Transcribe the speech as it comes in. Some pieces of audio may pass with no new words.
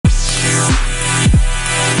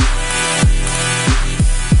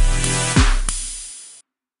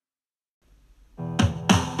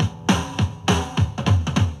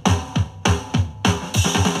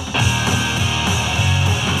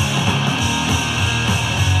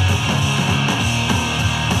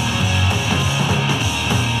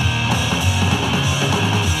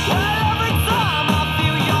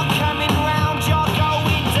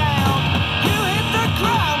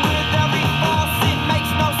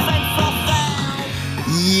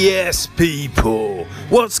Yes, people,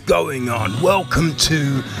 what's going on? Welcome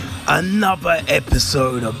to another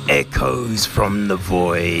episode of Echoes from the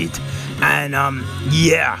Void. And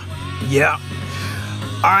yeah,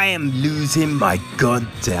 I am losing my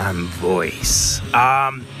goddamn voice.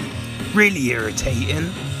 Really irritating,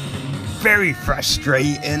 very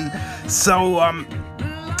frustrating. So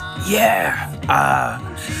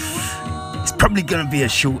it's probably gonna be a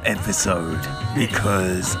short episode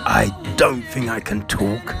because I don't think I can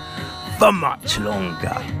talk for much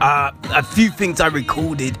longer. A few things I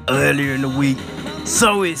recorded earlier in the week,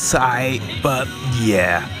 so it's but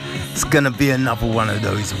yeah, it's gonna be another one of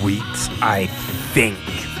those weeks, I think.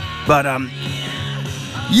 But I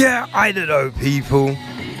don't know, people.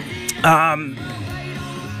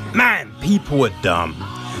 Man, people are dumb.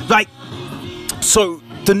 So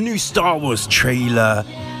the new Star Wars trailer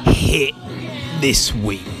hit this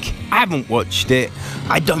week. I haven't watched it.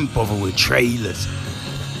 I don't bother with trailers.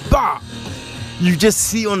 But you just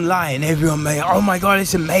see online everyone saying, oh my god,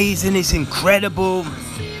 it's amazing, it's incredible.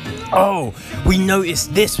 Oh, we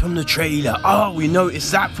noticed this from the trailer. Oh, we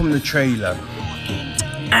noticed that from the trailer.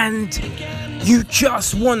 And you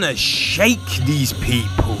just want to shake these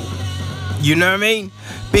people. You know what I mean?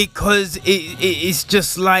 Because it's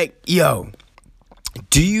just like, yo,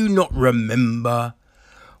 do you not remember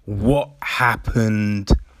what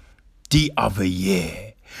happened the other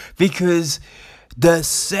year? Because the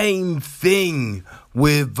same thing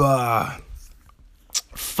with what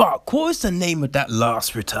was the name of that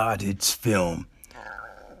last retarded film?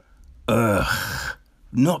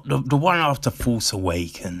 Not the one after Force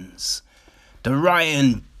Awakens. The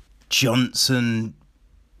Ryan Johnson,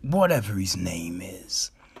 whatever his name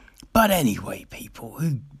is. But anyway, people,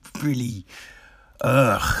 who really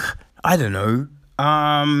I don't know.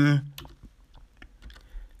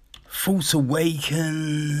 Force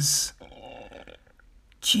Awakens.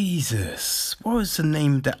 Jesus, what was the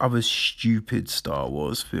name of that other stupid Star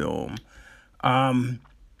Wars film? But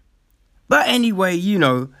anyway, you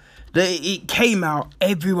know, it came out.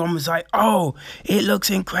 Everyone was like, "Oh, it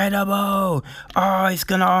looks incredible. Oh, it's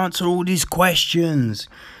gonna answer all these questions."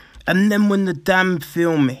 And then when the damn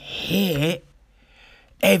film hit,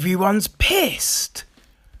 everyone's pissed.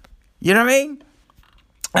 You know what I mean?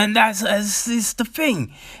 And that's the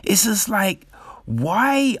thing. It's just like,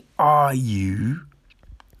 why are you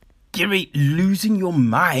losing your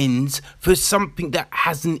minds for something that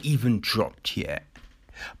hasn't even dropped yet?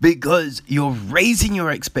 Because you're raising your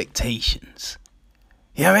expectations.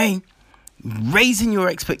 You know what I mean? Raising your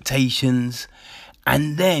expectations,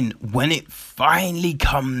 and then when it finally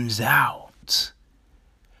comes out,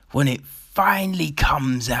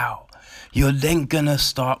 you're then gonna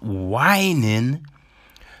start whining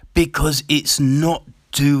because it's not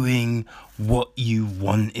doing what you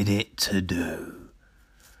wanted it to do.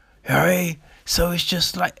 Alright? So it's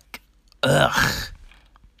just like,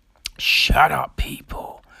 shut up,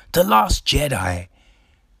 people. The Last Jedi.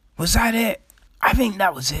 Was that it? I think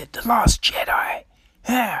that was it. The Last Jedi.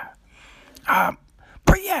 Yeah.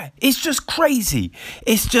 But yeah, it's just crazy.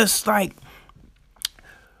 It's just like,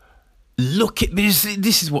 look at this.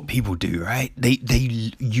 This is what people do, right?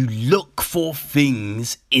 You look for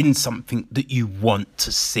things in something that you want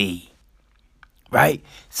to see, right?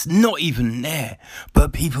 It's not even there,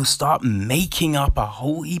 but people start making up a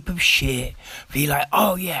whole heap of shit. Be like,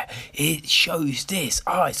 oh yeah, it shows this.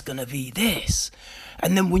 Oh, it's gonna be this,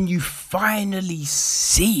 and then when you finally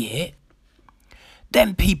see it,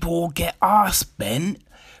 then people will get arse bent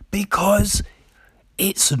because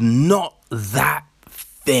it's not that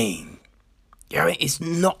thing. You know, it's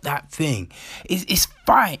not that thing. It's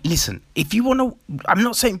fine. Listen, if you want to, I'm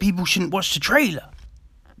not saying people shouldn't watch the trailer.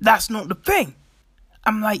 That's not the thing.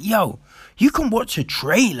 I'm like, yo, you can watch a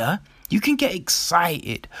trailer, you can get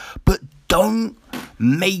excited, but don't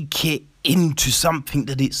make it into something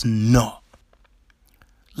that it's not.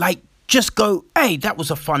 Like, just go, hey, that was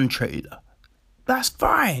a fun trailer. That's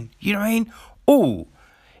fine. You know what I mean? Oh,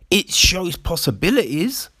 it shows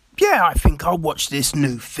possibilities. Yeah, I think I'll watch this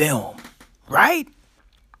new film. Right?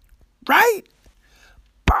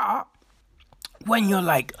 But when you're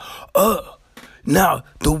like, oh, now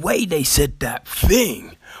the way they said that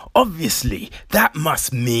thing, obviously that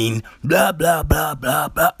must mean blah, blah, blah, blah,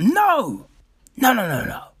 blah. No.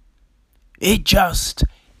 It just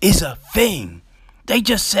is a thing. They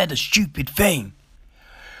just said a stupid thing.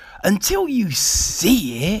 Until you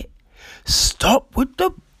see it, stop with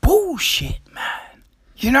the bullshit, man.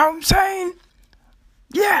 You know what I'm saying?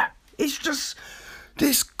 Yeah. It's just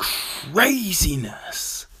this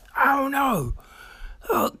craziness. I don't know.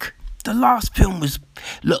 Look, the last film was...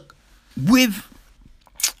 Look, with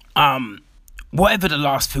whatever the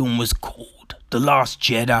last film was called, The Last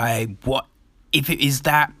Jedi, what if it is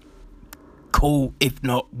that, cool, if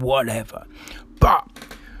not, whatever. But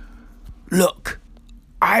look,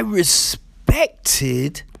 I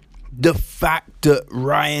respected the fact that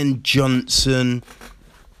Rian Johnson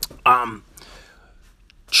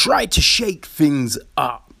tried to shake things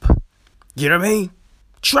up. You know what I mean?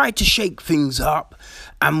 Tried to shake things up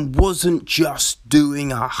and wasn't just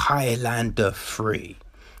doing a Highlander 3,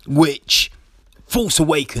 which Force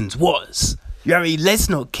Awakens was. You know what I mean? Let's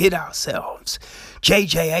not kid ourselves.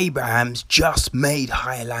 J.J. Abrams just made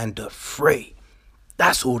Highlander 3.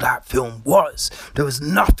 That's all that film was. There was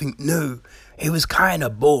nothing new. It was kind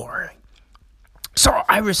of boring. So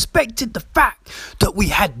I respected the fact that we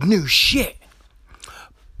had new shit.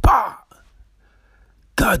 But,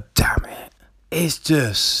 god damn it, it's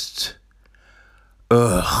just,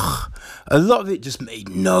 a lot of it just made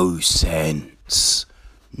no sense.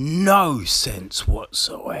 No sense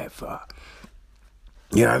whatsoever.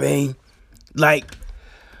 You know what I mean? Like,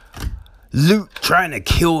 Luke trying to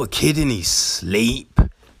kill a kid in his sleep.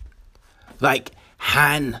 Like,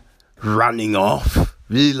 Han running off.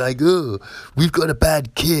 Really like, oh, we've got a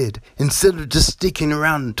bad kid. Instead of just sticking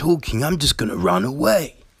around and talking, I'm just going to run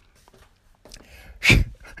away.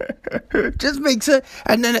 Just makes it.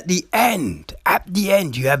 And then at the end,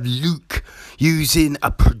 you have Luke using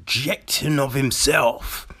a projection of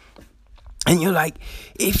himself. And you're like,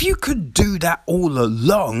 if you could do that all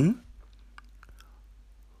along,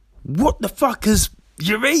 what the fuck is,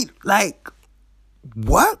 you mean? Like,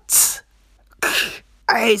 what?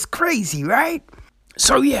 It's crazy, right?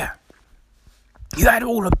 So yeah, you had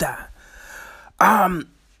all of that. And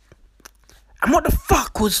what the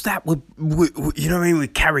fuck was that with you know what I mean,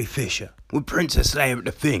 with Carrie Fisher, with Princess Leia at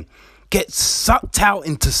the thing? Gets sucked out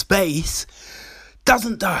into space,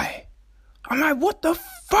 doesn't die. I'm like, what the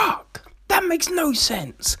fuck? That makes no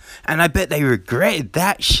sense. And I bet they regretted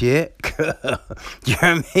that shit. You know what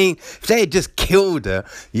I mean? If they had just killed her,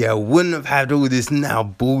 yeah, wouldn't have had all this now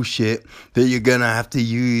bullshit that you're gonna have to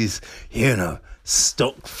use, you know,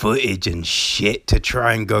 stock footage and shit to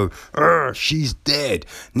try and go, she's dead.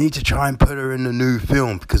 Need to try and put her in the new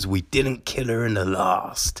film because we didn't kill her in the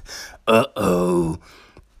last.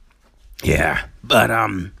 Yeah, but,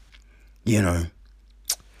 you know,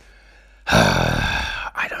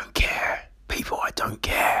 I don't care. People, I don't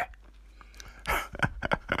care.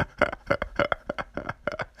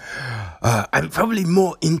 I'm probably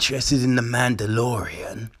more interested in The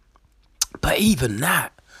Mandalorian, but even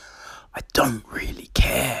that, I don't really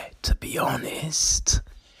care, to be honest.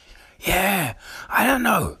 Yeah, I don't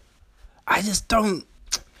know. I just don't.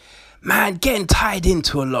 Man, getting tied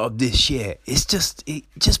into a lot of this shit, it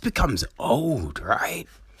just becomes old, right?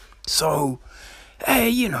 So, hey,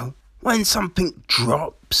 you know, when something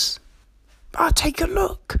drops, I'll take a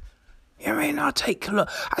look. You know what I mean? I'll take a look.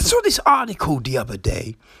 I saw this article the other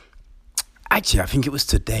day. Actually, I think it was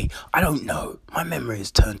today. I don't know. My memory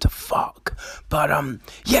has turned to fuck. But,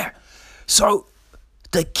 yeah. So,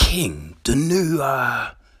 The King, the new,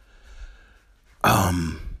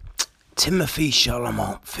 Timothée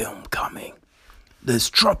Chalamet film coming. That's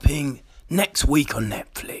dropping next week on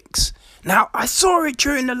Netflix. Now, I saw it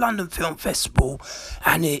during the London Film Festival,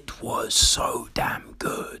 and it was so damn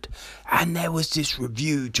good. And there was this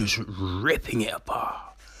review just ripping it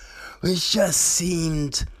apart. It just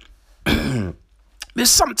seemed... Because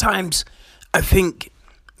sometimes I think,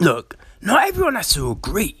 look, not everyone has to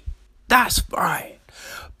agree. That's fine.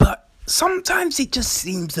 But sometimes it just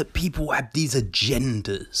seems that people have these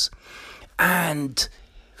agendas. And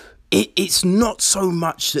it's not so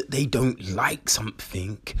much that they don't like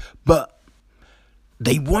something, but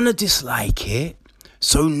they want to dislike it.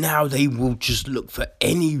 So now they will just look for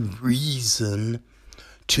any reason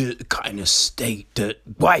to kind of state that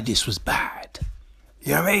why this was bad.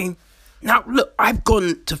 You know what I mean? Now, look, I've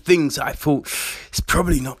gone to things that I thought it's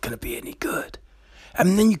probably not going to be any good.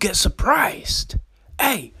 And then you get surprised.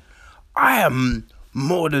 Hey, I am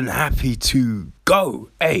more than happy to go.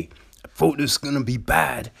 Hey, I thought this was going to be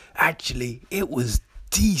bad. Actually, it was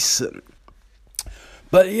decent.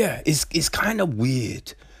 But yeah, it's kind of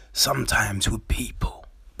weird sometimes with people.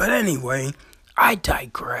 But anyway, I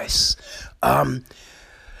digress.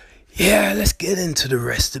 Yeah, let's get into the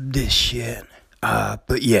rest of this shit.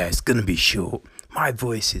 But yeah, it's gonna be short. My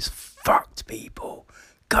voice is fucked, people.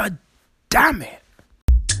 God damn it.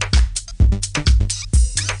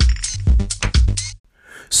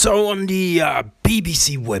 So on the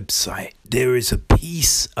BBC website, there is a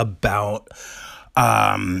piece about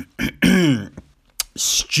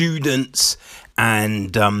students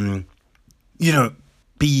and, you know,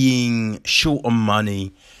 being short on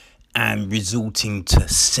money and resorting to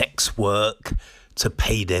sex work to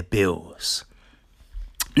pay their bills.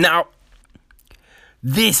 Now,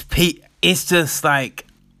 it's just like,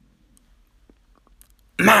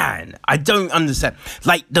 man, I don't understand.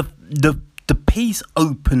 Like, the piece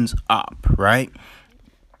opens up, right,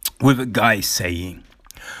 with a guy saying,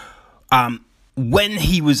 when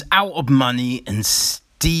he was out of money and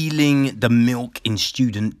stealing the milk in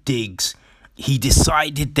student digs, he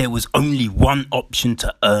decided there was only one option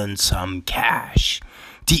to earn some cash.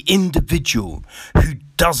 The individual, who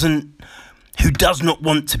does not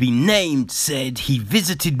want to be named, said he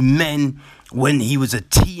visited men when he was a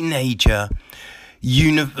teenager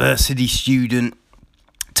university student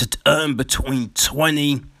to earn between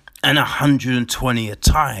 20 and 120 a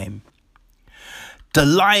time.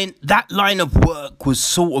 That line of work was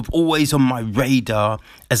sort of always on my radar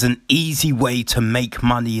as an easy way to make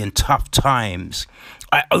money in tough times.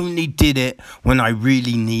 I only did it when I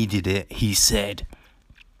really needed it, he said.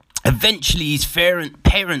 Eventually, his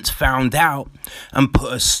parents found out and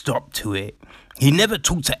put a stop to it. He never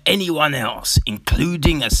talked to anyone else,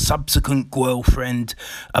 including a subsequent girlfriend,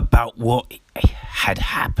 about what had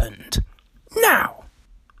happened. Now,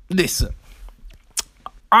 listen.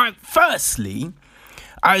 Firstly,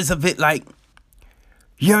 I was a bit like,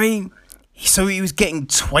 you know what I mean? So he was getting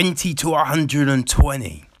 20 to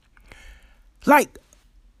 120. Like,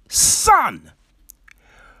 son,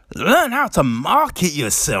 learn how to market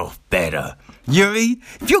yourself better. You know what I mean?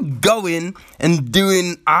 If you're going and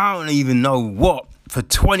doing, I don't even know what, for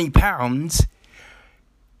 £20,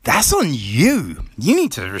 that's on you. You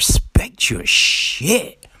need to respect your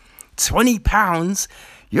shit. £20,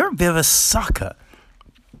 you're a bit of a sucker.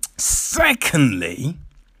 Secondly,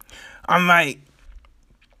 I'm like,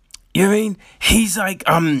 you know what I mean? He's like,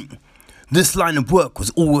 this line of work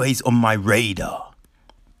was always on my radar.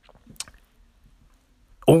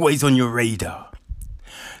 Always on your radar.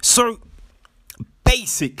 So,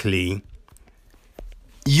 basically,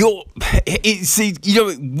 you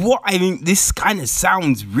know what I mean? This kind of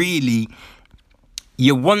sounds really,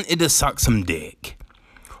 you wanted to suck some dick,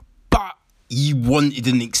 but you wanted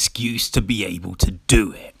an excuse to be able to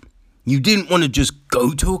do it. You didn't want to just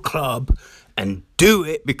go to a club and do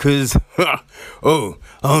it because, oh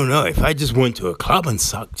no, if I just went to a club and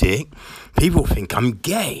sucked dick, people think I'm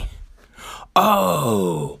gay.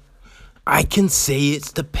 Oh, I can say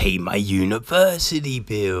it's to pay my university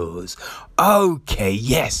bills. Okay,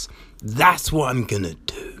 yes, that's what I'm gonna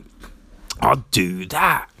do. I'll do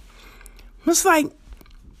that. It's like,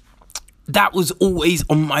 that was always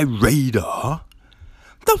on my radar.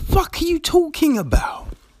 The fuck are you talking about?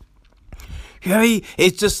 You know,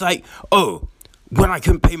 it's just like, oh, when I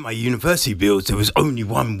couldn't pay my university bills, there was only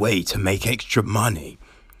one way to make extra money.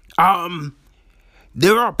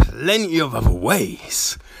 There are plenty of other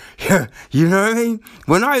ways. You know what I mean?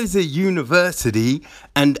 When I was at university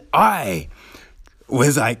and I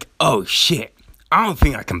was like, oh shit, I don't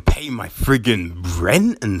think I can pay my friggin'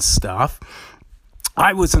 rent and stuff,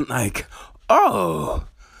 I wasn't like, oh,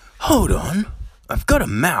 hold on, I've got a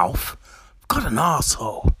mouth, I've got an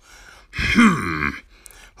asshole.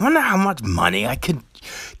 Wonder how much money I could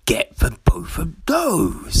get for both of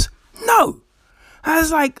those. No. I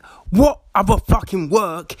was like, what other fucking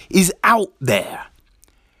work is out there?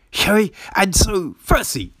 Okay? And so,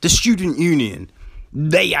 firstly, the student union,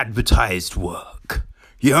 they advertised work,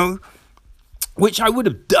 you know, which I would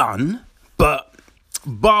have done, but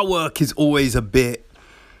bar work is always a bit,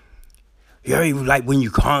 you know, like when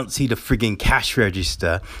you can't see the friggin' cash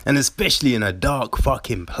register, and especially in a dark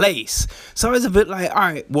fucking place. So I was a bit like, all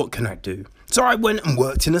right, what can I do? So I went and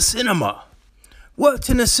worked in a cinema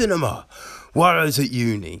while I was at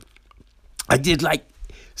uni. I did like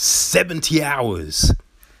 70 hours.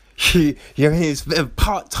 You know, it's a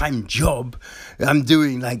part-time job. I'm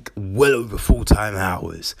doing like well over full-time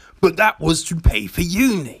hours. But that was to pay for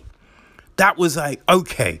uni. That was like,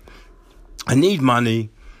 okay, I need money.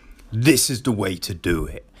 This is the way to do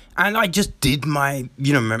it. And I just did my,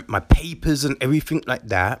 you know, my papers and everything like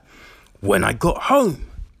that when I got home.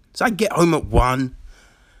 So I get home at 1.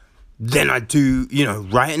 Then I do, you know,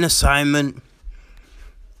 write an assignment,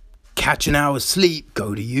 catch an hour's sleep,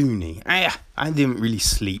 go to uni. I didn't really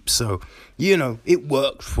sleep, so, you know, it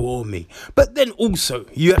worked for me. But then also,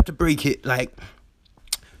 you have to break it, like,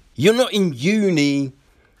 you're not in uni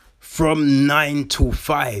from 9 till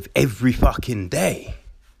 5 every fucking day.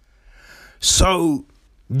 So,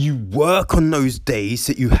 you work on those days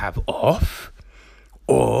that you have off,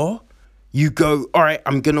 or you go, all right,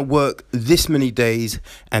 I'm going to work this many days,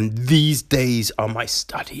 and these days are my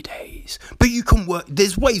study days. But you can work,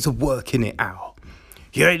 there's ways of working it out.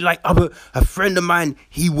 You know, like a friend of mine,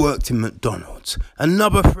 he worked in McDonald's.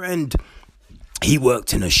 Another friend, he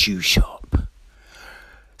worked in a shoe shop.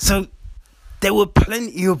 So there were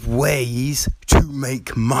plenty of ways to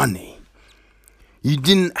make money. You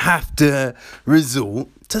didn't have to resort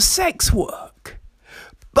to sex work.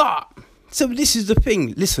 But, so this is the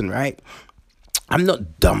thing. Listen, right? I'm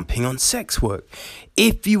not dumping on sex work.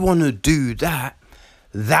 If you want to do that,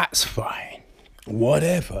 that's fine.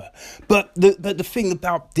 Whatever. But the thing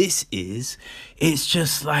about this is, it's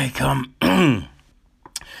just like,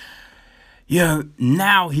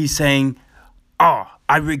 now he's saying,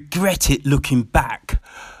 I regret it looking back.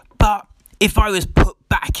 But if I was put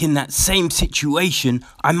back in that same situation,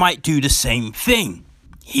 I might do the same thing,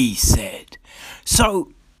 he said.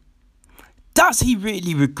 So, does he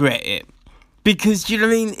really regret it? Because, you know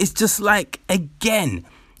what I mean? It's just like, again,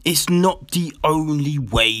 it's not the only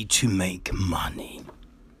way to make money.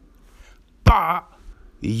 But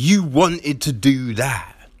you wanted to do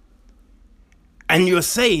that. And you're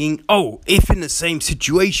saying, if in the same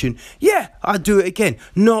situation, yeah, I'd do it again.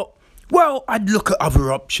 Not, well, I'd look at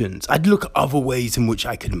other options. I'd look at other ways in which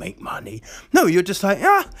I could make money. No, you're just like,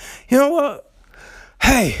 you know what?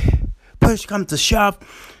 Hey, push comes to shove,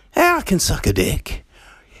 I can suck a dick.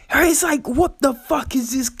 It's like, what the fuck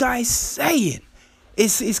is this guy saying?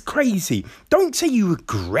 It's crazy. Don't say you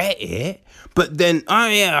regret it, but then,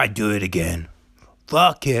 I'd do it again.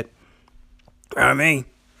 Fuck it. You know what I mean?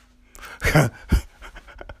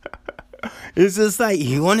 It's just like,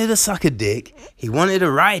 he wanted to suck a dick, he wanted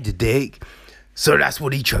to ride a dick, so that's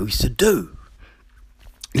what he chose to do.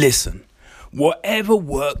 Listen, whatever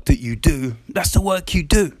work that you do, that's the work you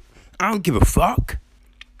do. I don't give a fuck.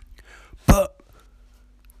 But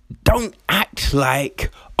don't act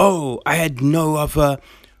like, I had no other,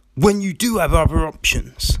 when you do have other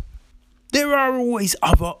options. There are always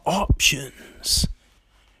other options.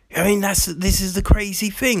 I mean, this is the crazy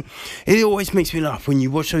thing. It always makes me laugh when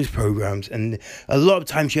you watch those programs, and a lot of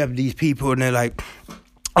times you have these people and they're like,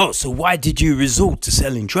 so why did you resort to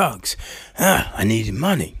selling drugs? I needed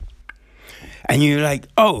money. And you're like,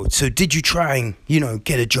 so did you try and,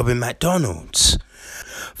 get a job in McDonald's?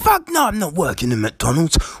 Fuck no, I'm not working in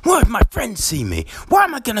McDonald's. What if my friends see me? Why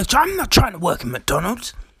am I going to try? I'm not trying to work in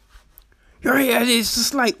McDonald's. It's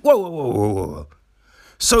just like, whoa.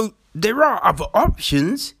 So there are other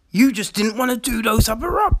options. You just didn't want to do those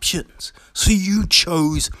other options. So you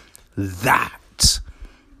chose that.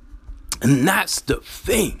 And that's the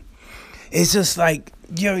thing. It's just like,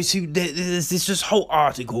 see, there's this whole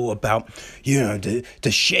article about,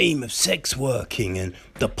 the shame of sex working and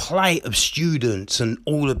the plight of students and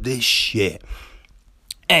all of this shit.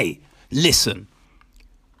 Hey, listen.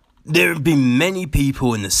 There have been many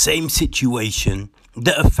people in the same situation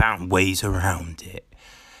that have found ways around it.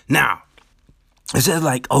 Now, it's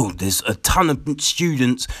like, there's a ton of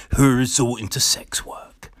students who are resorting to sex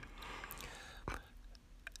work.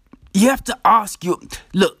 You have to ask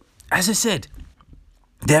look, as I said,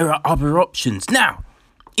 there are other options. Now,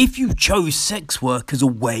 if you chose sex work as a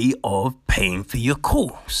way of paying for your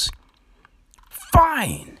course,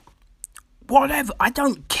 fine. Whatever, I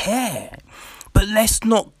don't care. But let's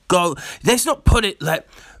not put it like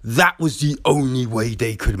that was the only way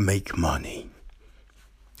they could make money.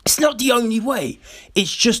 It's not the only way.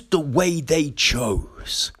 It's just the way they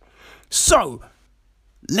chose. So,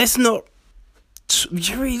 let's not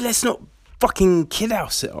fucking kid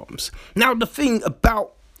ourselves. Now, the thing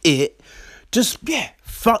about it,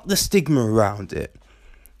 fuck the stigma around it.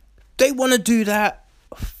 They want to do that,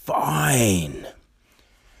 fine.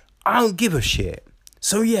 I don't give a shit.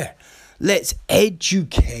 So, let's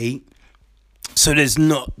educate so there's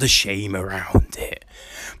not the shame around it.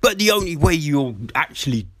 But the only way you'll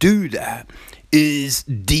actually do that is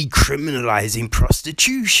decriminalizing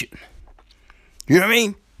prostitution. You know what I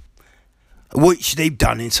mean? Which they've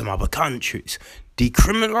done in some other countries.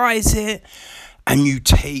 Decriminalize it, and you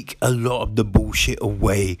take a lot of the bullshit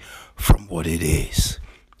away from what it is.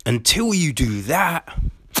 Until you do that,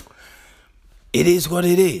 it is what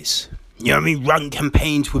it is. You know what I mean? Run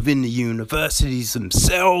campaigns within the universities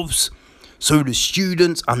themselves so the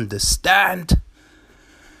students understand.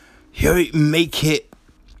 Make it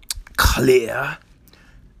clear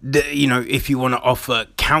that, if you want to offer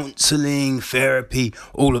counseling, therapy,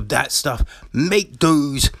 all of that stuff, make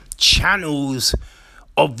those channels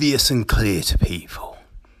obvious and clear to people.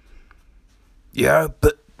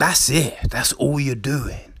 But that's it. That's all you're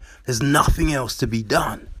doing. There's nothing else to be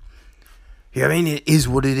done. You know what I mean? It is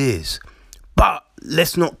what it is. But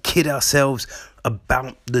let's not kid ourselves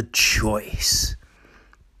about the choice.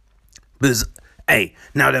 Because Hey,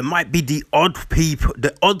 now there might be the odd few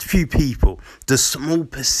people, the small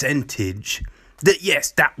percentage that,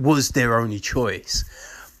 yes, that was their only choice.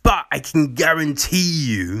 But I can guarantee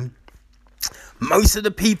you, most of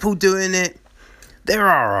the people doing it, there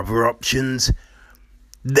are other options.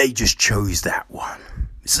 They just chose that one.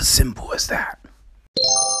 It's as simple as that.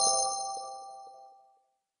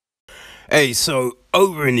 Hey, so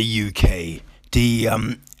over in the UK, the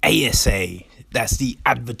ASA, that's the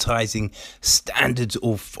Advertising Standards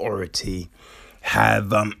Authority,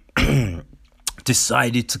 have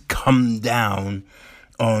decided to come down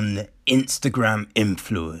on Instagram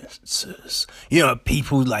influencers. You know,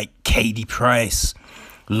 people like Katie Price,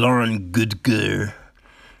 Lauren Goodger,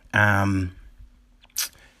 and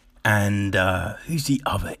who's the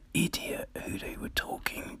other idiot who they were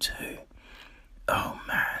talking to? Oh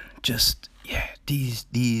man,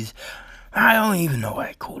 these I don't even know why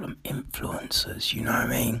I call them influencers, you know what I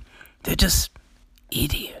mean? They're just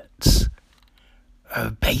idiots,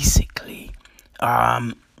 basically.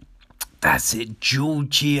 That's it,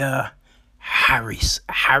 Georgia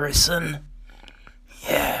Harrison.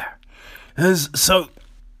 Yeah. So,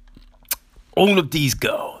 all of these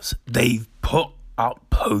girls, they've put up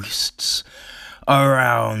posts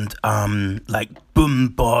around, like Boom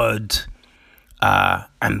Bod,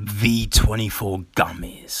 and V24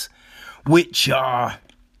 gummies, which are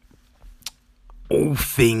all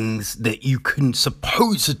things that you can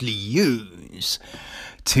supposedly use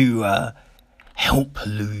to help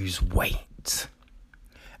lose weight.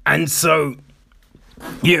 And so,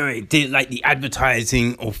 you know, the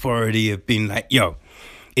advertising authority have been like, yo,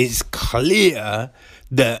 it's clear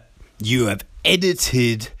that you have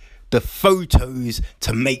edited the photos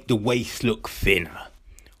to make the waist look thinner,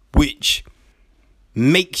 which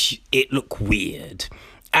makes it look weird.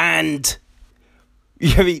 And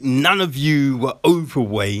you know, none of you were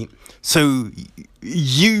overweight, so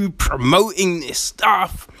you promoting this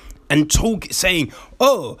stuff and saying,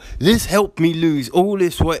 oh, this helped me lose all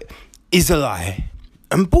this weight, is a lie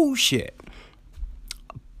and bullshit.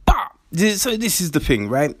 But so this is the thing,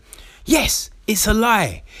 right? Yes, it's a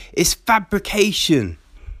lie. It's fabrication.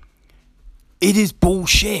 It is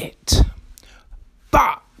bullshit.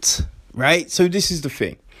 But, right? So this is the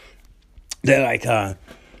thing. They're like,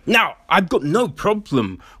 now, I've got no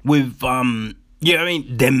problem with, you know what I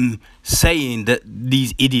mean, them saying that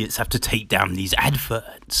these idiots have to take down these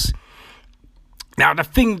adverts. Now, the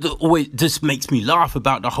thing that always just makes me laugh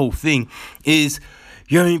about the whole thing is,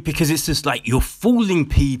 you know what I mean, because it's just like you're fooling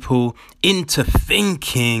people into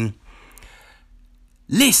thinking,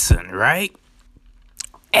 listen, right?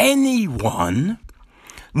 Anyone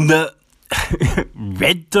that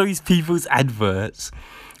read those people's adverts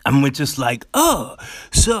and were just like, oh,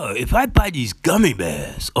 so if I buy these gummy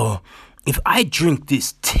bears or if I drink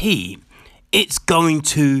this tea, it's going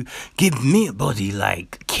to give me a body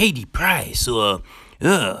like Katie Price or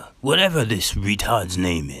whatever this retard's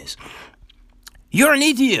name is. You're an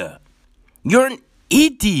idiot. You're an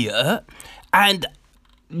idiot, and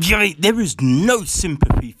there is no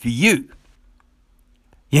sympathy for you.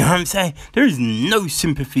 You know what I'm saying? There is no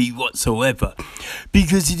sympathy whatsoever,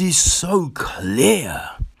 because it is so clear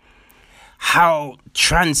how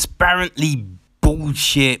transparently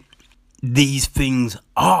bullshit these things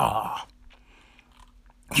are.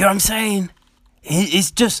 You know what I'm saying? It's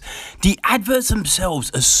just, the adverts themselves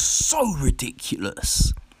are so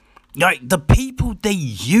ridiculous. Like, the people they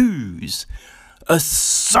use are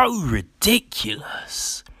so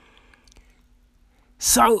ridiculous.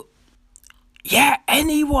 So, yeah,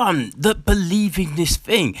 anyone that believes in this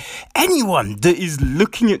thing, anyone that is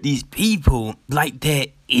looking at these people like they're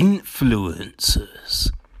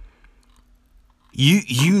influencers,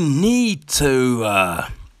 you need to,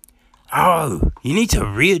 you need to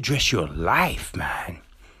readdress your life, man.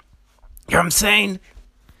 You know what I'm saying?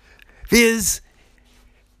 Because,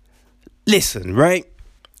 listen, right?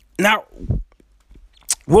 Now,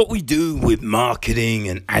 what we do with marketing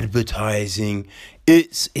and advertising,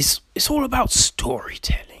 it's all about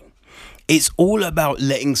storytelling. It's all about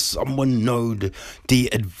letting someone know the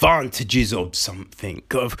advantages of something,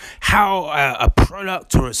 of how a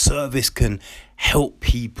product or a service can help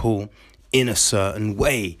people in a certain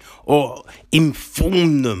way, or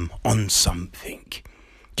inform them on something.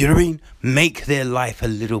 Do you know what I mean? Make their life a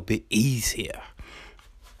little bit easier.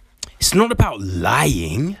 It's not about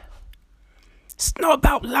lying. It's not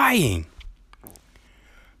about lying.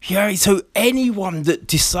 Yeah, so anyone that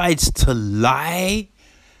decides to lie,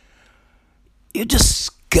 you're just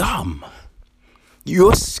scum.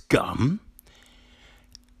 You're scum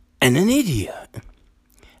and an idiot.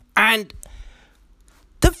 And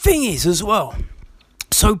the thing is as well,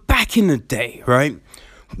 So back in the day, right,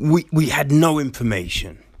 we had no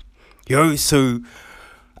information. So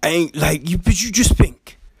but you just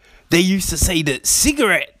think. They used to say that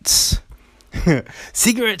cigarettes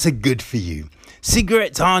are good for you.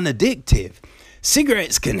 Cigarettes aren't addictive.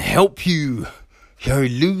 Cigarettes can help you,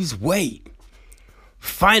 lose weight,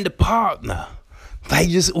 find a partner. Like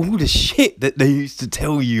just all the shit that they used to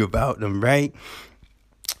tell you about them, right?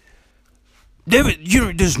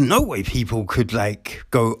 There's no way people could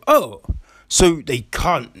go, oh, so they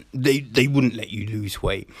can't, they wouldn't let you lose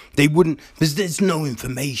weight. They wouldn't, because there's no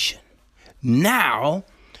information. Now,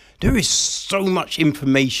 there is so much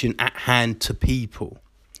information at hand to people.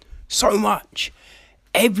 So much.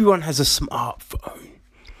 Everyone has a smartphone.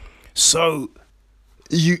 So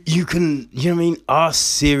you can, ask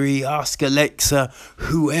Siri, ask Alexa,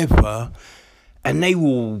 whoever, and they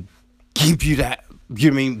will give you that,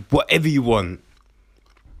 whatever you want.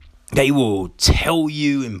 They will tell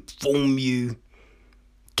you, inform you,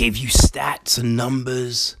 give you stats and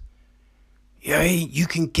numbers. You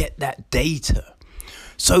can get that data.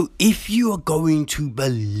 So if you are going to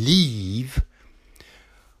believe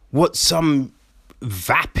what some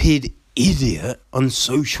vapid idiot on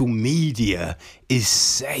social media is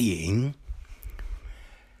saying,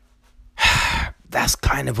 that's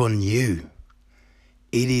kind of on you.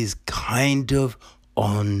 It is kind of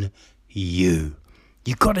on you.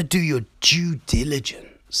 You got to do your due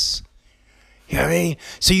diligence. You know what I mean?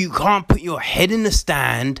 So you can't put your head in the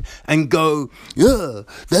stand and go, yeah,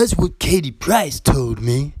 that's what Katie Price told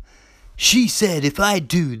me. She said if I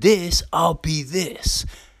do this, I'll be this.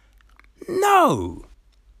 No.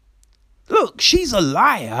 Look, she's a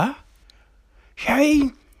liar. Okay?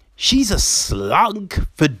 She's a slug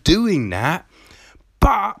for doing that.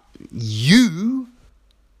 But you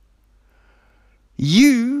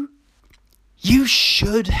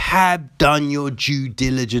should have done your due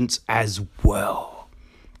diligence as well.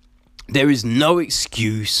 There is no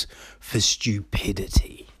excuse for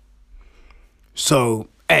stupidity. So,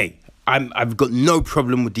 hey, I've got no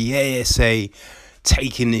problem with the ASA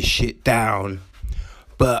taking this shit down,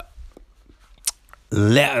 but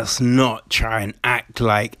let us not try and act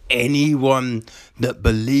like anyone that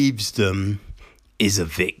believes them is a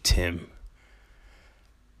victim.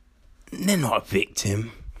 They're not a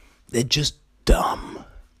victim. They're just dumb.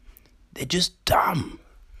 They're just dumb.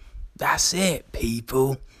 That's it,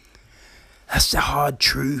 people. That's the hard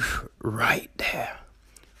truth right there.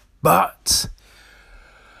 But,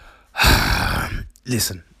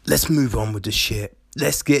 listen, let's move on with the shit.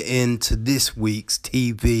 Let's get into this week's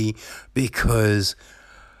TV because,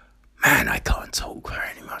 man, I can't talk for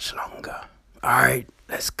any much longer. All right,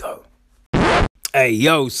 let's go. Hey,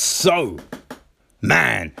 yo, so,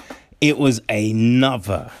 man, it was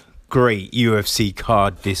another great UFC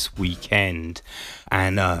card this weekend.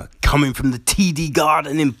 And coming from the TD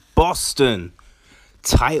Garden in Boston,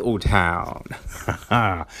 Titletown.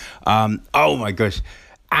 Oh my gosh.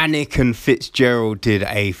 Anik and Fitzgerald did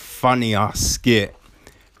a funny ass skit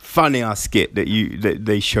that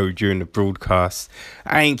they showed during the broadcast.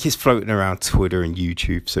 I think it's floating around Twitter and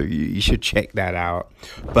YouTube, so you should check that out.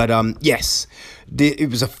 But yes, it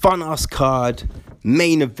was a fun ass card.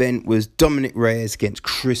 Main event was Dominic Reyes against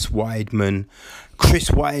Chris Weidman.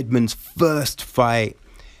 Chris Weidman's first fight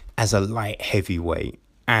as a light heavyweight,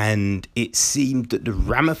 and it seemed that the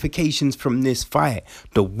ramifications from this fight,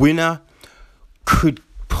 the winner could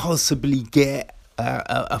possibly get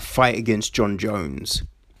a fight against John Jones.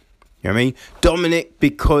 You know what I mean? Dominic,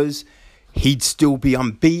 because he'd still be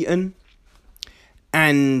unbeaten,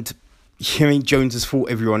 and Jones has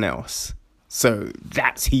fought everyone else. So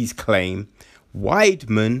that's his claim.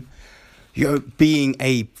 Weidman, being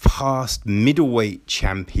a past middleweight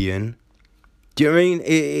champion, do you know what I mean?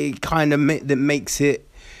 It kind of that makes it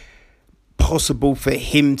possible for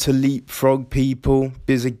him to leapfrog people,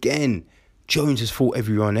 because again, Jones has fought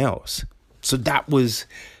everyone else. So that was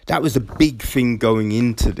a big thing going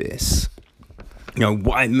into this.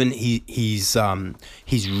 Weidman,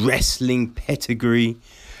 he's wrestling pedigree.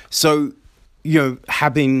 So,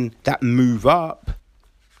 having that move up,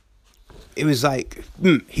 it was like,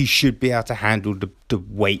 he should be able to handle the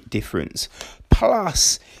weight difference.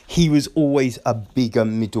 Plus, he was always a bigger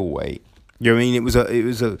middleweight. You know what I mean? It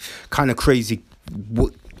was a kind of crazy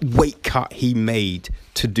weight cut he made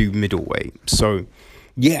to do middleweight. So,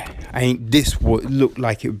 yeah, this looked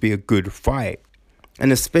like it would be a good fight.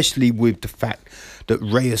 And especially with the fact that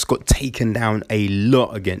Reyes got taken down a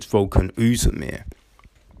lot against Volkan Oezdemir.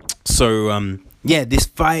 So, this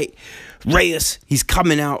fight, Reyes, he's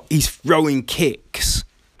coming out, he's throwing kicks.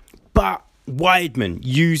 But Weidman,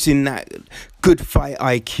 using that good fight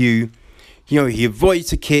IQ, he avoids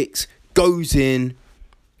the kicks, goes in,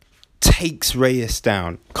 takes Reyes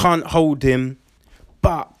down. Can't hold him,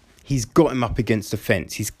 but he's got him up against the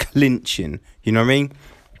fence. He's clinching, you know what I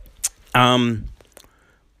mean?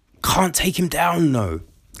 Can't take him down, though.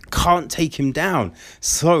 Can't take him down.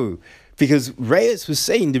 So, because Reyes was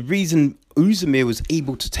saying the reason Uzumir was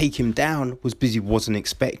able to take him down was because he wasn't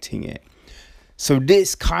expecting it. So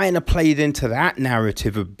this kind of played into that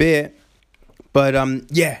narrative a bit. But,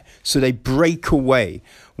 so they break away.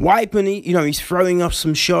 Weidman, he's throwing off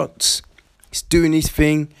some shots. He's doing his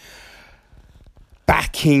thing.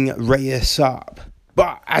 Backing Reyes up.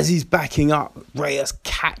 But as he's backing up, Reyes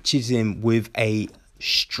catches him with a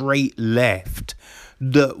straight left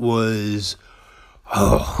that was,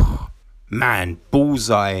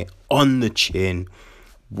 bullseye on the chin.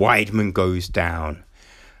 Weidman goes down.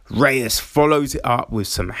 Reyes follows it up with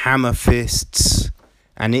some hammer fists,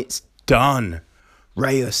 and it's done.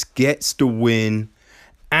 Reyes gets the win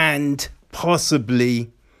and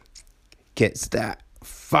possibly gets that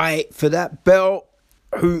fight for that belt.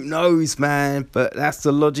 Who knows, man? But that's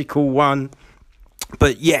the logical one.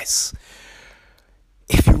 But yes,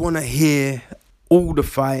 if you want to hear all the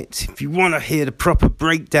fights, if you want to hear the proper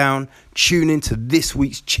breakdown, tune into this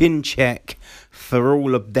week's Chin Check for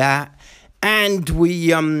all of that. And we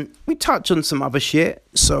touch on some other shit.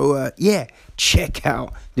 So, check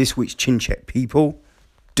out this week's Chin Check, people.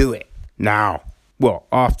 Do it now. Well,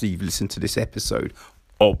 after you've listened to this episode,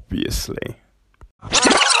 obviously.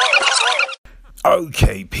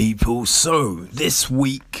 Okay, people. So, this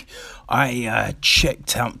week, I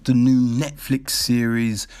checked out the new Netflix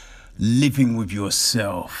series, Living With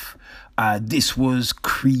Yourself. This was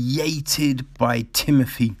created by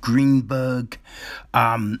Timothy Greenberg.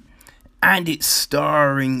 And it's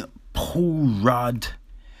starring Paul Rudd,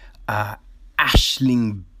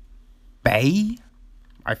 Aisling Bey.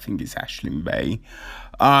 I think it's Aisling Bey.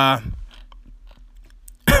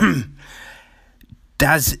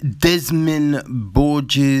 Desmond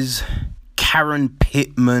Borges, Karen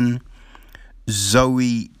Pittman,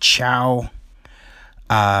 Zoe Chow,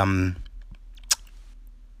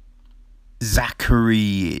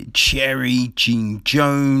 Zachary Cherry, Gene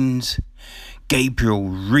Jones, Gabriel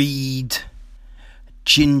Reed,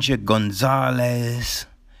 Ginger Gonzalez,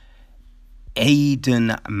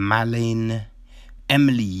 Aidan Malin,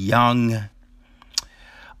 Emily Young,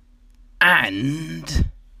 and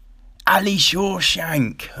Ali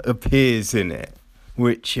Shawshank appears in it,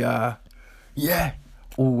 which,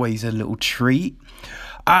 always a little treat.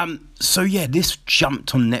 This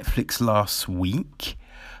jumped on Netflix last week,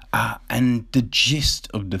 and the gist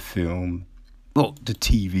of the film, well, the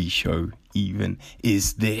TV show even,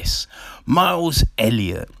 is this. Miles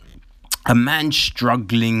Elliott, a man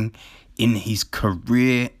struggling in his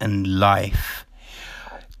career and life,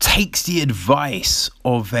 takes the advice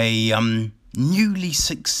of a newly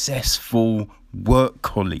successful work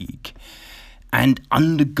colleague and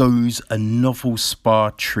undergoes a novel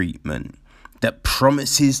spa treatment that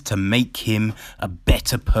promises to make him a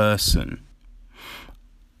better person.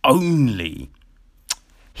 Only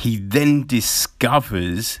he then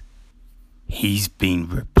discovers he's been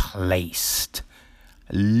replaced,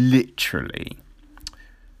 literally,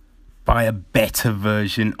 by a better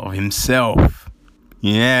version of himself.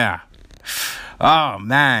 Yeah. Oh,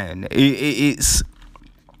 man. It's,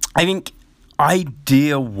 I think,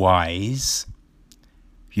 idea-wise,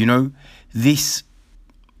 we've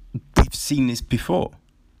seen this before.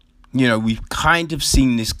 We've kind of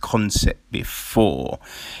seen this concept before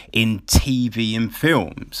in TV and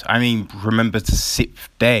films. I mean, remember The Sixth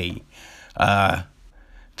Day?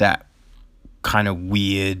 That kind of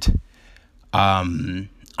weird Arnold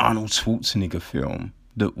Schwarzenegger film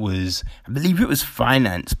that was, I believe it was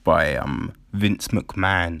financed by Vince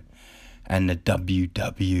McMahon and the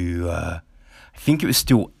I think it was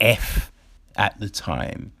still F at the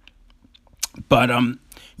time. But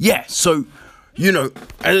so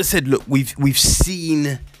as I said, look, we've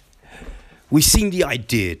seen the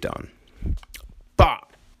idea done, but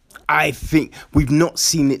I think we've not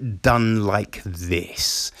seen it done like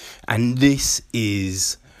this, and this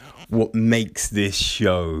is what makes this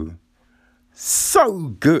show so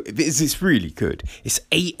good. It's really good. It's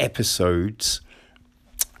 8 episodes.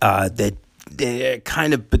 They're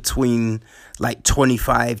kind of between like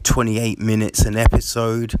 25, 28 minutes an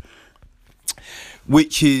episode,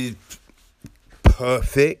 which is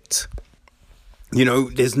perfect.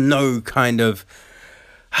 There's no kind of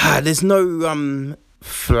there's no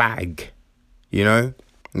flag, no,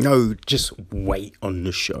 just wait on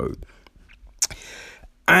the show.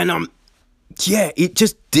 And it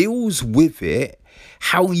just deals with it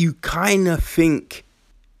how you kind of think,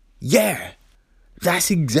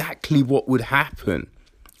 That's exactly what would happen.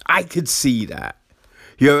 I could see that.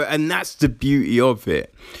 And that's the beauty of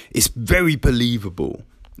it. It's very believable.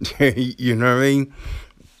 You know what I mean?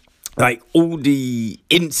 Like all the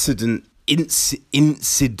I don't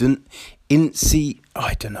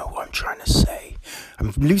know what I'm trying to say.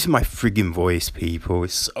 I'm losing my friggin' voice, people.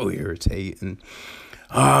 It's so irritating.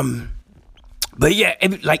 But yeah,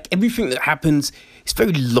 everything that happens, it's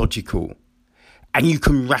very logical. And you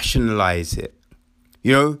can rationalize it.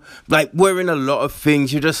 Like wearing a lot of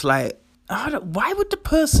things, you're just like, why would the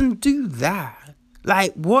person do that?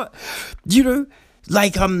 Like what?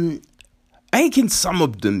 Like I think in some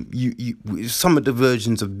of them, you some of the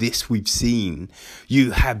versions of this we've seen,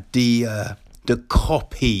 you have the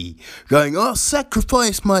copy going, I'll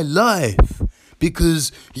sacrifice my life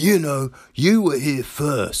because you were here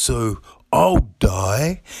first, so I'll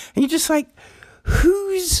die. And you're just like,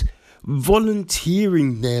 who's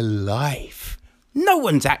volunteering their life? No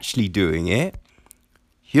one's actually doing it.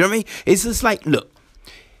 You know what I mean? It's just like, look,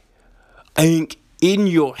 I think in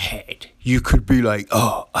your head, you could be like,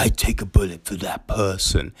 oh, I'd take a bullet for that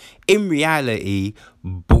person. In reality,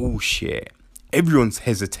 bullshit. Everyone's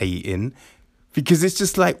hesitating because it's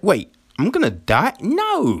just like, wait, I'm going to die?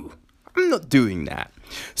 No, I'm not doing that.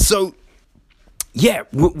 So, yeah,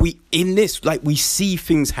 we in this, like, we see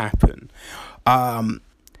things happen. The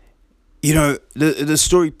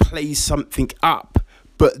story plays something up,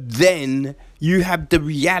 but then you have the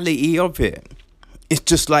reality of it. It's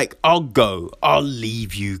just like, I'll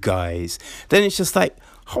leave you guys. Then it's just like,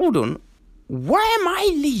 hold on, why am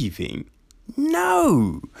I leaving?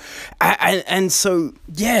 No. And so,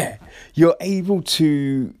 yeah, you're able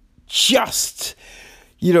to just,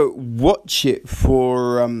 watch it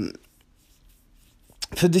for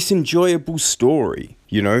this enjoyable story,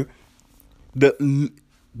 that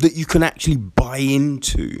you can actually buy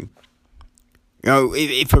into.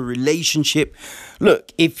 If a relationship,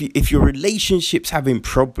 look, if your relationship's having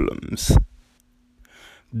problems,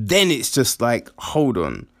 then it's just like, hold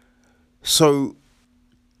on. So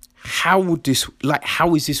how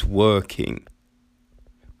is this working?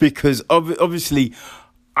 Because obviously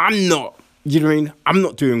I'm not, I'm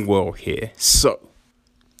not doing well here. So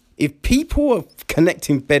if people are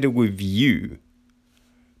connecting better with you,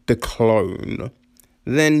 the clone,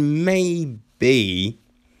 then maybe,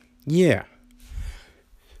 yeah.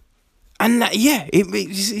 And that, yeah,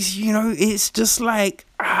 it's just like,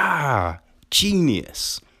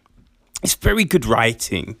 genius. It's very good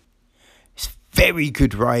writing.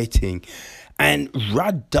 And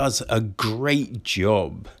Rudd does a great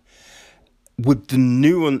job with the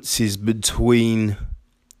nuances between,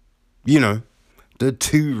 the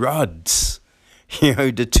two Rudds,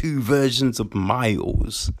 the two versions of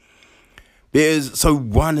Miles. So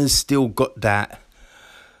one has still got that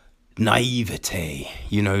naivete,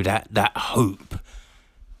 that hope,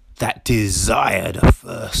 that desire, the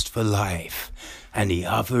thirst for life, and the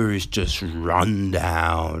other is just run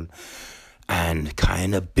down and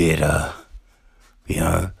kind of bitter,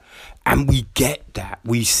 and we get that,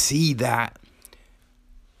 we see that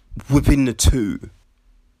within the two,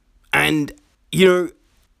 and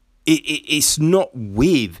it's not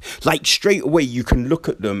with, like, straight away you can look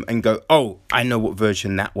at them and go, oh, I know what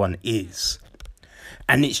version that one is.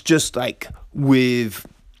 And it's just like with,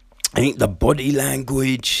 I think, the body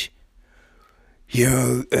language,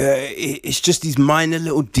 it's just these minor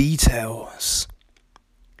little details.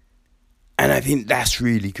 And I think that's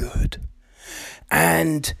really good.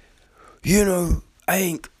 And, I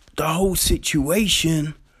think the whole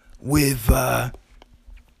situation with,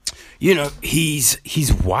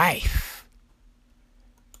 his wife,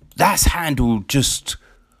 that's handled just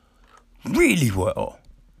really well.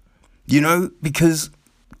 Because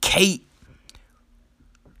Kate,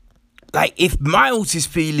 like, if Miles is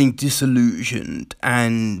feeling disillusioned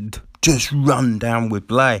and just run down with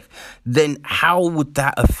life, then how would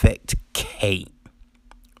that affect Kate,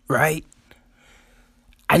 right?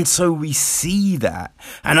 And so we see that.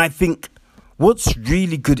 And I think what's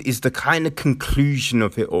really good is the kind of conclusion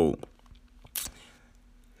of it all.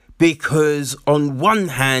 Because on one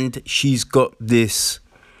hand, she's got this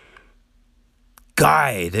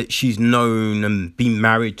guy that she's known and been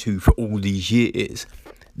married to for all these years.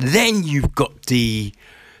 Then you've got the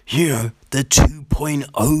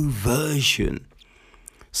 2.0 version.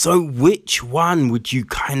 So which one would you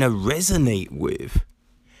kind of resonate with?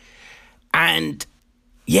 And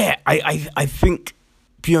yeah, I think,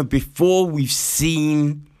 before we've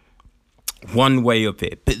seen one way of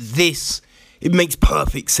it, but this, it makes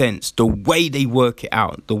perfect sense. The way they work it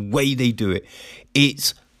out, the way they do it,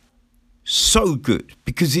 it's so good,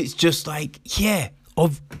 because it's just like, yeah,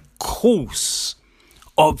 of course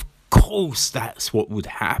of course that's what would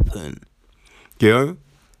happen.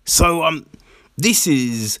 So this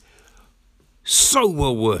is so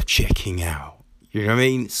well worth checking out. You know what I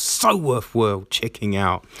mean? So worth checking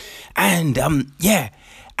out. And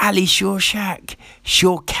Ali Shawkat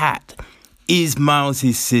is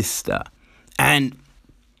Miles' sister. And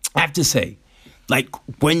I have to say, like,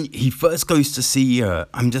 when he first goes to see her,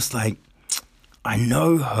 I'm just like, I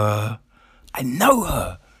know her.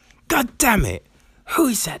 God damn it. Who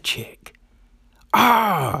is that chick?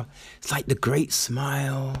 It's like the Great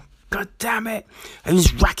Smile. God damn it. I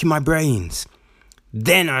was racking my brains.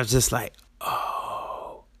 Then I was just like,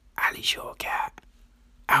 oh, Ali Shawkat.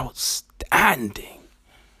 Outstanding.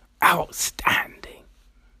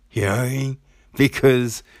 You know what I mean?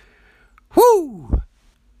 Because,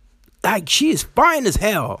 like, she is fine as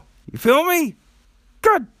hell. You feel me?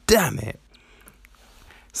 God damn it.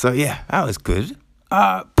 So, yeah, that was good.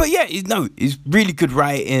 But, yeah, it's really good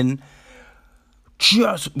writing.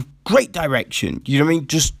 Just great direction. You know what I mean?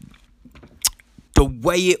 Just the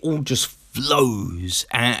way it all just flows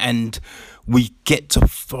and we get to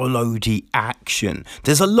follow the action.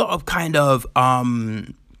 There's a lot of kind of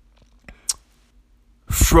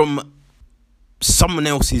from someone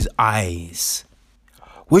else's eyes,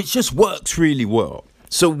 which just works really well.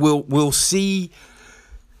 So we'll see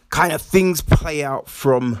kind of things play out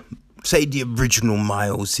from, say, the original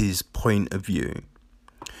Miles's point of view.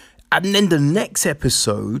 And then the next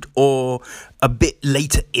episode, or a bit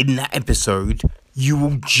later in that episode, you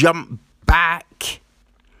will jump back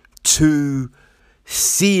to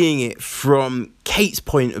seeing it from Kate's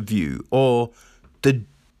point of view, or the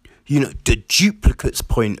duplicate's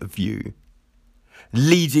point of view,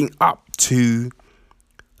 leading up to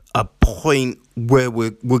a point where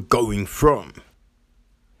we're going from.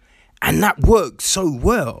 And that works so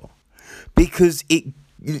well because it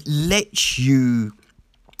lets you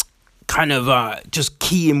kind of just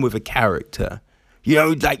key in with a character,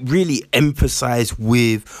 like really emphasize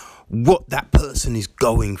with what that person is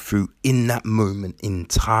going through in that moment in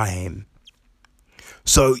time.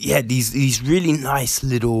 So yeah, these really nice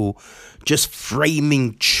little just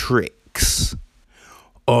framing tricks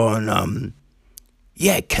on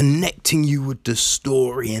connecting you with the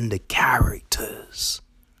story and the characters.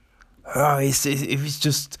 It's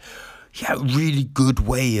just a really good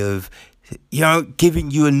way of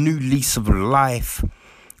giving you a new lease of life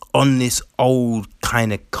on this old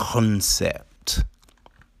kind of concept,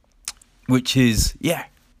 which is,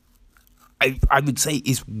 I would say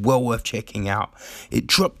is well worth checking out. It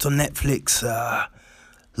dropped on Netflix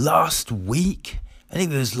last week. I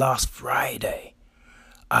think it was last Friday.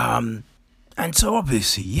 And so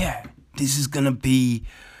obviously, this is going to be,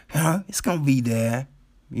 it's going to be there,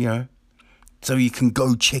 so you can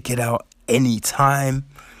go check it out anytime.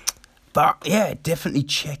 But yeah, definitely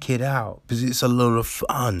check it out because it's a lot of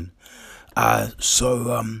fun.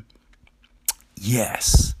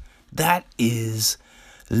 Yes, that is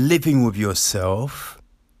Living With Yourself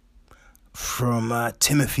from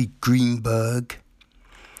Timothy Greenberg,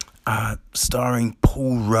 starring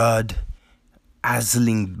Paul Rudd,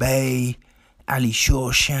 Aisling Bey, Ali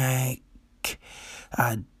Shawkat,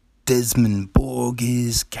 Desmond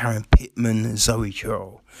Borges, Karen Pittman, Zoe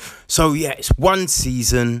Chorley. So yeah, it's one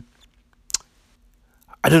season.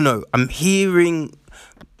 I don't know. I'm hearing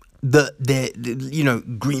that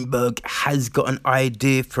Greenberg has got an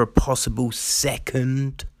idea for a possible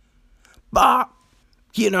second, but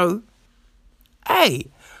hey,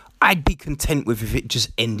 I'd be content with if it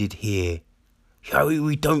just ended here.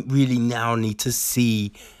 We don't really now need to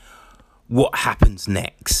see what happens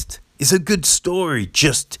next. It's a good story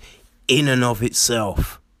just in and of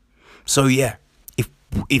itself. So yeah,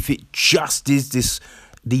 if it just is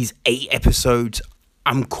these 8 episodes,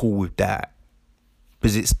 I'm cool with that.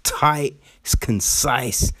 Because it's tight, it's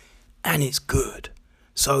concise, and it's good.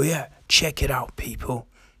 So yeah, check it out, people.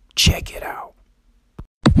 Check it out.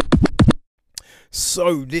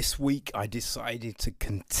 So this week I decided to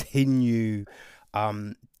continue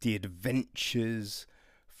the adventures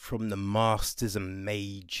from the Masters and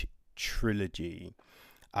Mage trilogy,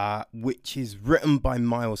 which is written by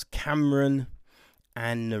Miles Cameron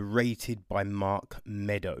and narrated by Mark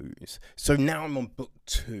Meadows. So now I'm on book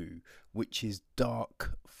 2, which is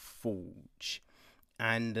Dark Forge.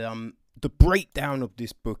 And the breakdown of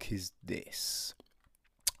this book is this.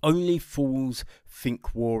 Only fools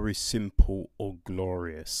think war is simple or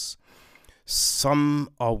glorious. Some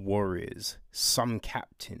are warriors, some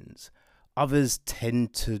captains. Others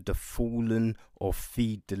tend to the fallen or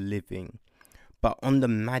feed the living. But on the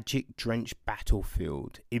magic-drenched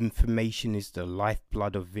battlefield, information is the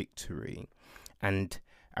lifeblood of victory. And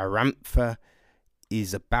Arantha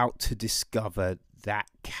is about to discover that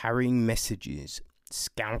carrying messages,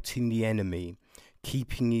 scouting the enemy,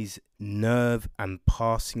 keeping his nerve and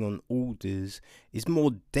passing on orders is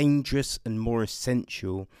more dangerous and more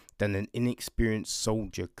essential than an inexperienced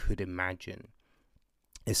soldier could imagine,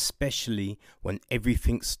 especially when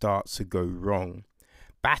everything starts to go wrong.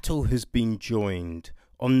 Battle has been joined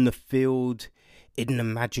on the field, in the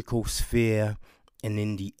magical sphere, and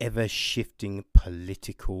in the ever-shifting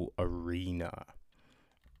political arena.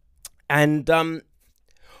 And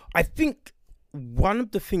I think one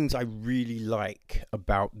of the things I really like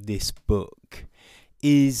about this book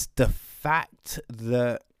is the fact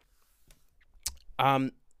that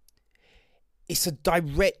it's a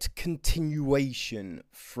direct continuation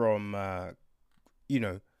from,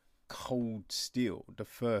 Cold Steel, the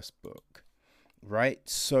first book, right?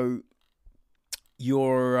 So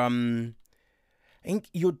I think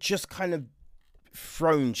you're just kind of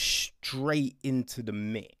thrown straight into the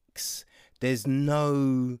mix. There's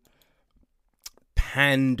no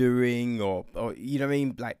pandering or you know what I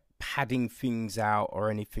mean, like padding things out or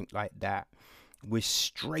anything like that. We're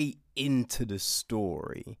straight into the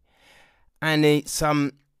story. And it's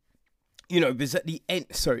because at the end,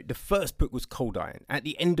 the first book was Cold Iron. At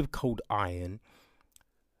the end of Cold Iron,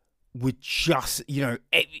 we're just,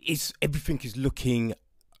 everything is looking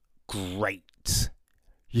great.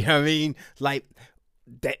 You know what I mean? Like,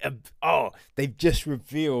 they've just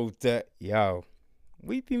revealed that,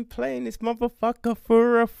 we've been playing this motherfucker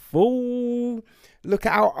for a fool. Look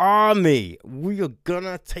at our army. We are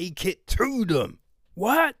gonna take it to them.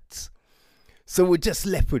 What? So we're just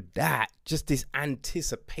left with that, just this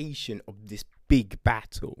anticipation of this big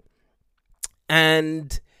battle.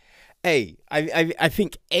 And hey, I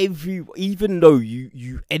think even though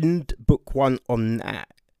you end book one on that,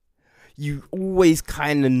 you always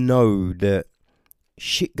kind of know that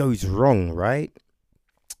shit goes wrong, right?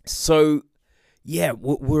 So yeah,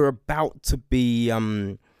 we're about to be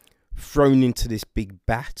thrown into this big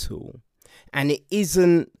battle, and it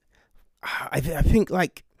isn't. I think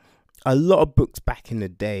like a lot of books back in the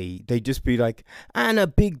day, they just be like, and a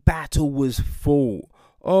big battle was fought.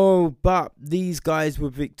 Oh, but these guys were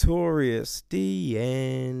victorious. The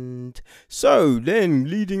end. So then,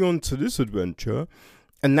 leading on to this adventure,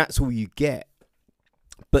 and that's all you get.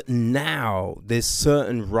 But now there's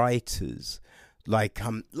certain writers like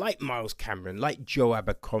Miles Cameron, like Joe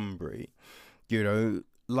Abercrombie,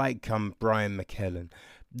 like Brian McKellen.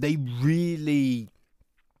 They really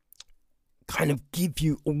kind of give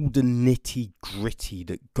you all the nitty gritty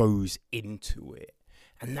that goes into it.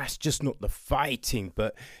 And that's just not the fighting,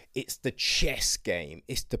 but it's the chess game.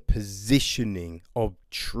 It's the positioning of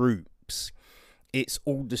troops. It's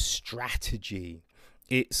all the strategy.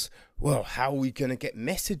 It's, how are we going to get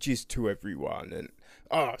messages to everyone? And,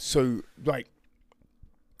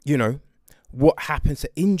 what happens to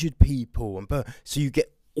injured people? So you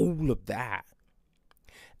get all of that.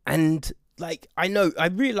 And, I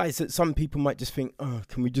realize that some people might just think,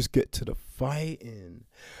 can we just get to the fighting?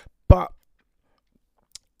 But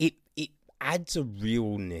it adds a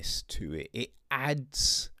realness to it. It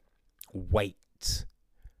adds weight.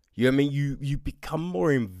 You know what I mean? You become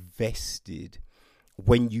more invested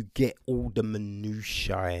when you get all the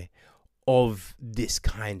minutiae of this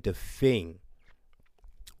kind of thing.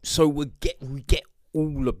 So we get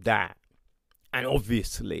all of that. And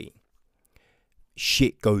obviously,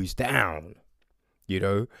 shit goes down,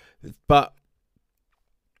 But,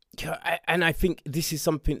 and I think this is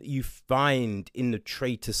something that you find in the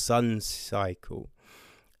Traitor Sons cycle,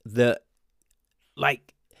 that,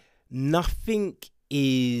 nothing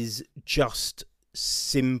is just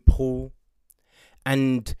simple.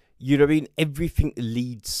 And, everything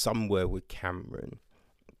leads somewhere with Cameron.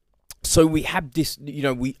 So we have this,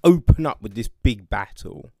 we open up with this big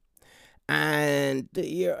battle. And,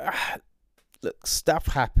 look, stuff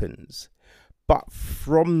happens. But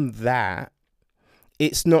from that,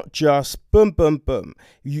 it's not just boom, boom, boom.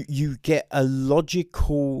 You get a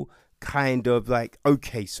logical kind of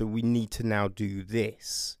okay, so we need to now do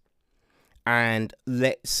this. And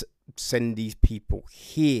let's send these people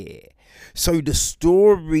here. So the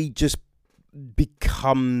story just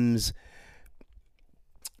becomes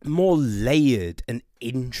more layered and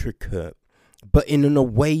intricate, but in a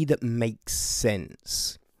way that makes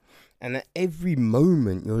sense. And at every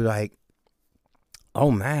moment, you're like, oh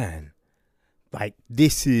man,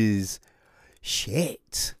 this is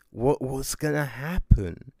shit. What's gonna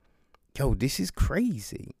happen? Yo, this is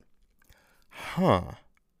crazy.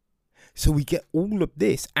 So we get all of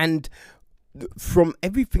this, and from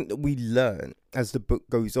everything that we learn as the book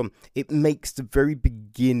goes on, it makes the very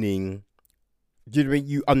beginning Do you know what I mean?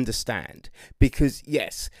 You understand. Because,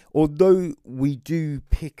 yes, although we do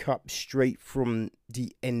pick up straight from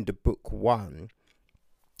the end of book one,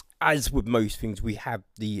 as with most things, we have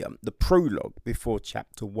the prologue before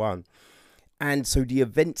chapter one. And so the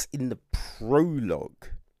events in the prologue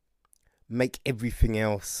make everything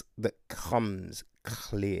else that comes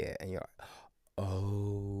clear. And you're like,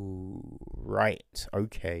 oh, right.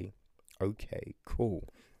 Okay, cool.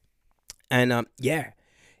 And, yeah,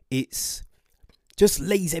 it's just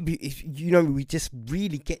lays we just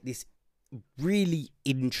really get this really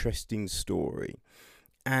interesting story.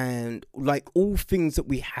 And like all things that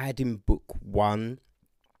we had in book one,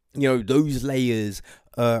 those layers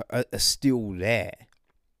are still there.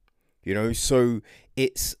 So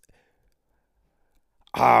it's,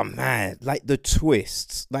 man, like the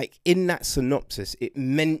twists, like in that synopsis, it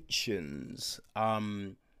mentions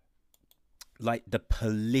like the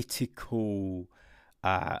political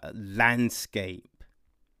landscape,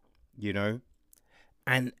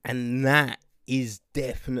 and that is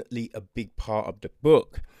definitely a big part of the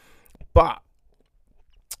book. But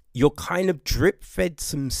you're kind of drip fed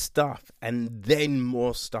some stuff, and then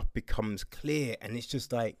more stuff becomes clear, and it's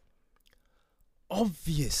just like,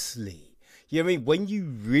 obviously, when you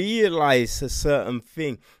realize a certain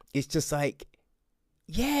thing, it's just like,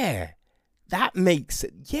 yeah, that makes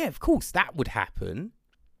it, yeah, of course that would happen.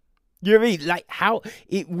 You know what I mean? Like how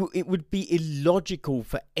it would be illogical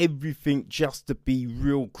for everything just to be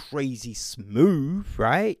real crazy smooth,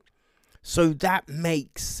 right? So that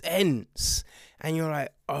makes sense. And you're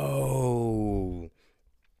like, oh,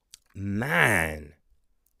 man.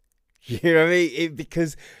 You know what I mean?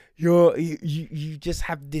 Because you just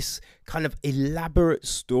have this kind of elaborate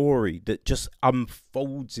story that just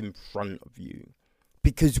unfolds in front of you.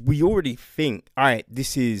 Because we already think, all right,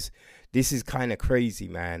 this is kind of crazy,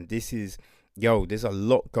 man. There's a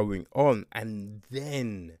lot going on. And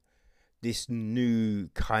then this new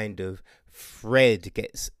kind of thread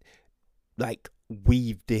gets like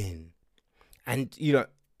weaved in. And,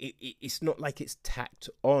 it's not like it's tacked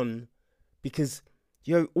on, because,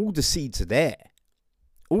 all the seeds are there.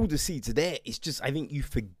 It's just, I think you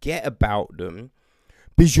forget about them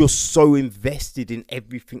because you're so invested in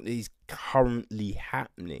everything that is currently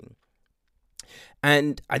happening.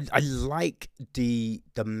 And I like the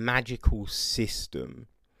magical system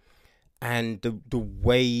and the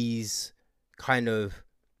ways kind of,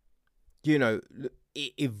 it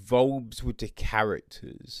evolves with the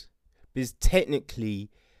characters. Because technically,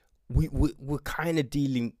 we're kind of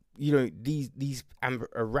dealing, these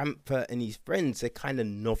Arantha and his friends, they're kind of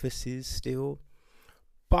novices still.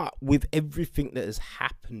 But with everything that has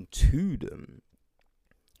happened to them,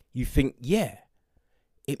 you think, yeah,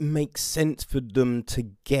 it makes sense for them to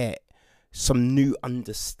get some new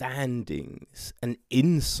understandings and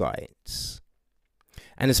insights.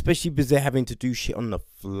 And especially because they're having to do shit on the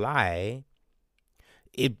fly,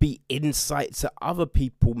 it'd be insights that other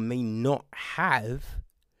people may not have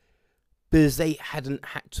because they hadn't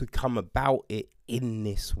had to come about it in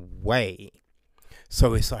this way.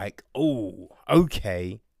 So it's like, oh,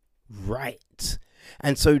 okay, right.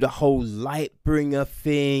 And so the whole Lightbringer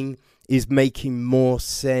thing is making more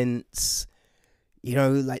sense.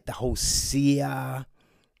 Like the whole seer.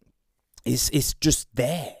 It's just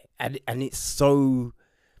there. And it's so,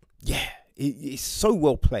 yeah, it's so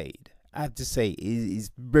well played. I have to say, it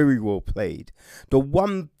is very well played. The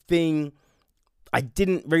one thing I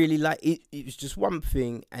didn't really like, it was just one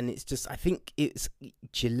thing, and it's just, I think it's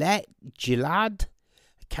Jalad,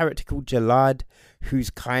 a character called Jalad, who's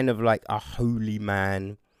kind of like a holy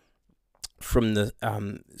man from the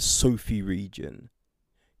Sophie region.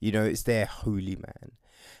 It's their holy man.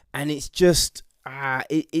 And it's just,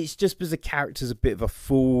 it's just because the character's a bit of a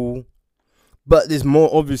fool. But there's more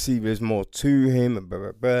to him, and blah,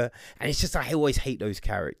 blah, blah. And it's just, I always hate those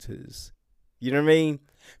characters. You know what I mean?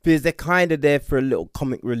 Because they're kind of there for a little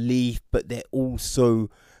comic relief, but they're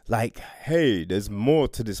also like, hey, there's more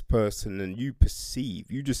to this person than you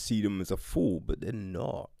perceive. You just see them as a fool, but they're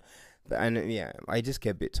not. And yeah, I just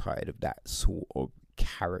get a bit tired of that sort of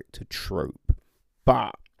character trope.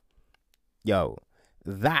 But,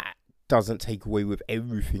 that doesn't take away with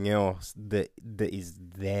everything else that is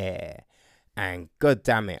there. And god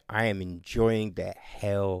damn it, I am enjoying the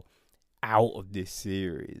hell out of this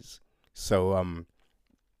series. So,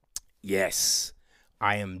 yes,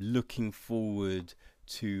 I am looking forward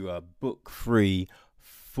to book 3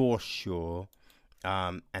 for sure.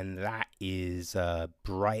 And that is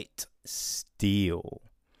Bright Steel.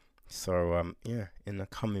 So, yeah, in the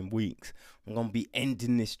coming weeks, I'm going to be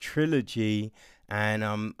ending this trilogy. And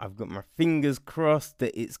I've got my fingers crossed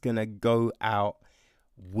that it's going to go out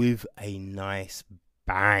with a nice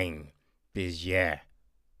bang. Because yeah,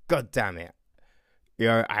 god damn it. You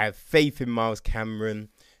know, I have faith in Miles Cameron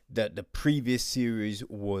that the previous series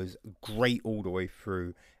was great all the way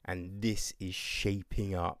through, and this is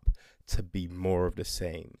shaping up to be more of the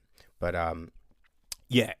same. But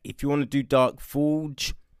yeah, if you want to do Dark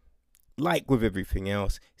Forge, like with everything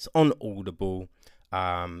else, it's on Audible,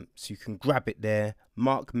 so you can grab it there.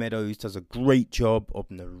 Mark Meadows does a great job of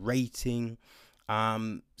narrating,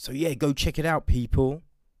 so yeah, go check it out, people.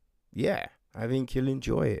 Yeah, I think you'll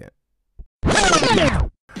enjoy it.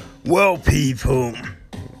 Well, people,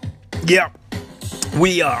 yep,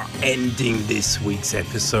 we are ending this week's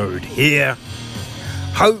episode here.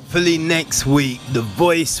 Hopefully next week the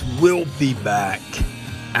voice will be back,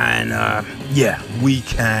 and yeah, we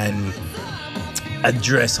can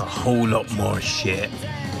address a whole lot more shit.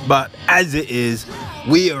 But as it is,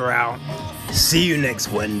 we are out. See you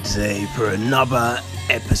next Wednesday for another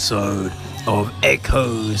episode of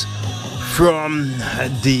Echoes from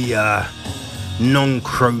the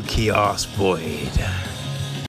non-croaky ass void.